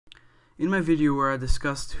In my video where I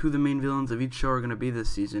discussed who the main villains of each show are going to be this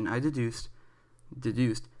season, I deduced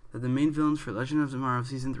that the main villains for Legend of Tomorrow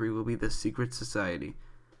Season 3 will be the Secret Society.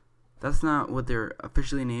 That's not what they're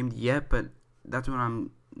officially named yet, but that's what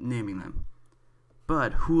I'm naming them.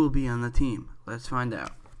 But who will be on the team? Let's find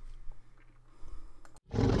out.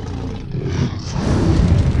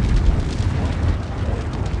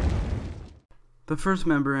 The first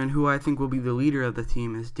member, and who I think will be the leader of the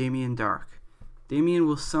team, is Damien Darhk. Damien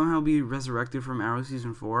will somehow be resurrected from Arrow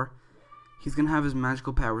Season 4. He's going to have his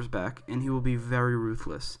magical powers back, and he will be very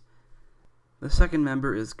ruthless. The second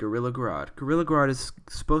member is Gorilla Grodd. Gorilla Grodd is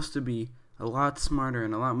supposed to be a lot smarter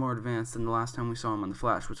and a lot more advanced than the last time we saw him on The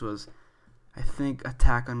Flash, which was, I think,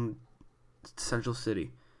 Attack on Central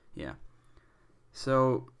City. Yeah.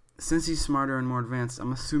 So, since he's smarter and more advanced,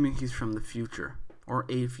 I'm assuming he's from the future, or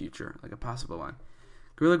a future, like a possible one.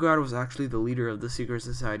 Gorilla Grodd was actually the leader of the Secret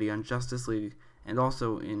Society on Justice League, and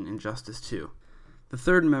also in Injustice 2. The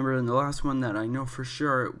third member, and the last one that I know for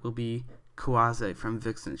sure, will be Kwazii from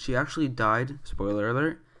Vixen. She actually died, spoiler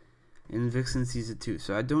alert, in Vixen Season 2,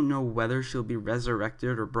 so I don't know whether she'll be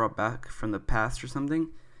resurrected or brought back from the past or something,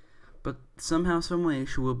 but somehow, someway,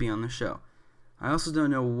 she will be on the show. I also don't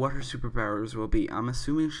know what her superpowers will be. I'm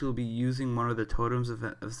assuming she'll be using one of the totems of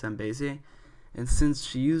Zambezi, and since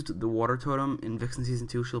she used the water totem in Vixen Season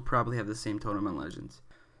 2, she'll probably have the same totem in Legends.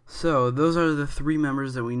 So, those are the three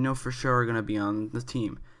members that we know for sure are going to be on the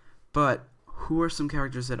team. But, who are some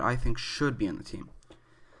characters that I think should be on the team?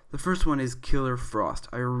 The first one is Killer Frost.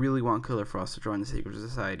 I really want Killer Frost to join the Secret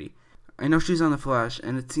Society. I know she's on The Flash,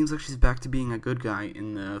 and it seems like she's back to being a good guy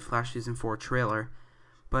in the Flash Season 4 trailer,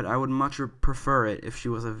 but I would much prefer it if she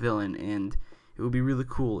was a villain, and it would be really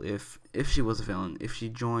cool if she was a villain, if she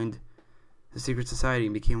joined the Secret Society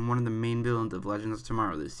and became one of the main villains of Legends of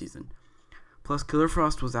Tomorrow this season. Plus, Killer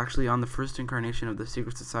Frost was actually on the first incarnation of the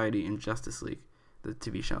Secret Society in Justice League, the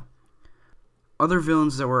TV show. Other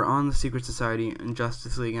villains that were on the Secret Society in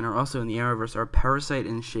Justice League and are also in the Arrowverse are Parasite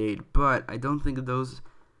and Shade, but I don't think those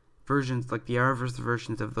versions, like the Arrowverse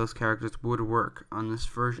versions of those characters, would work on this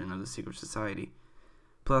version of the Secret Society.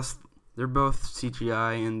 Plus, they're both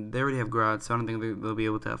CGI, and they already have Grodd, so I don't think they'll be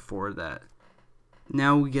able to afford that.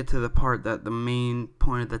 Now we get to the part that the main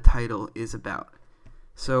point of the title is about.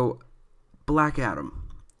 So, Black Adam.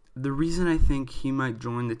 The reason I think he might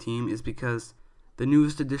join the team is because the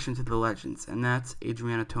newest addition to the Legends, and that's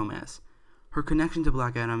Adriana Tomaz. Her connection to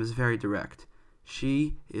Black Adam is very direct.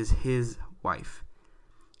 She is his wife.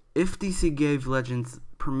 If DC gave Legends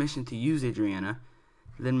permission to use Adriana,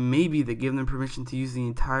 then maybe they give them permission to use the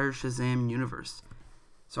entire Shazam universe.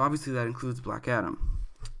 So obviously that includes Black Adam.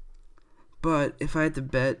 But if I had to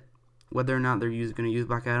bet whether or not they're going to use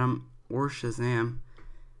Black Adam or Shazam,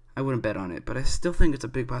 I wouldn't bet on it, but I still think it's a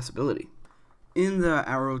big possibility. In the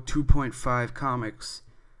Arrow 2.5 comics,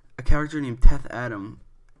 a character named Teth Adam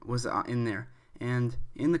was in there. And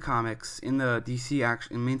in the comics, in the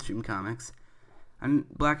DC in mainstream comics, and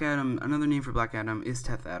Black Adam, another name for Black Adam is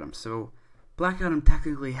Teth Adam. So Black Adam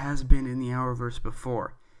technically has been in the Arrowverse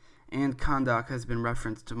before, and Kahndaq has been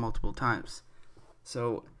referenced to multiple times.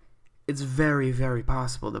 So it's very, very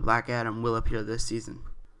possible that Black Adam will appear this season.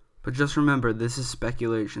 But just remember, this is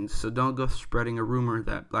speculation, so don't go spreading a rumor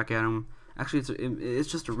that Black Adam... Actually,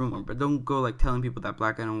 it's just a rumor, but don't go like telling people that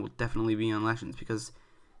Black Adam will definitely be on Legends, because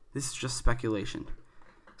this is just speculation.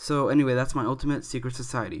 So anyway, that's my ultimate Secret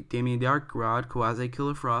Society. Damien Darhk, Grodd, Kwazii,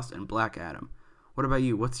 Killer Frost, and Black Adam. What about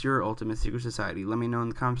you? What's your ultimate Secret Society? Let me know in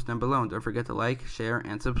the comments down below, and don't forget to like, share,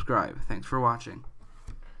 and subscribe. Thanks for watching.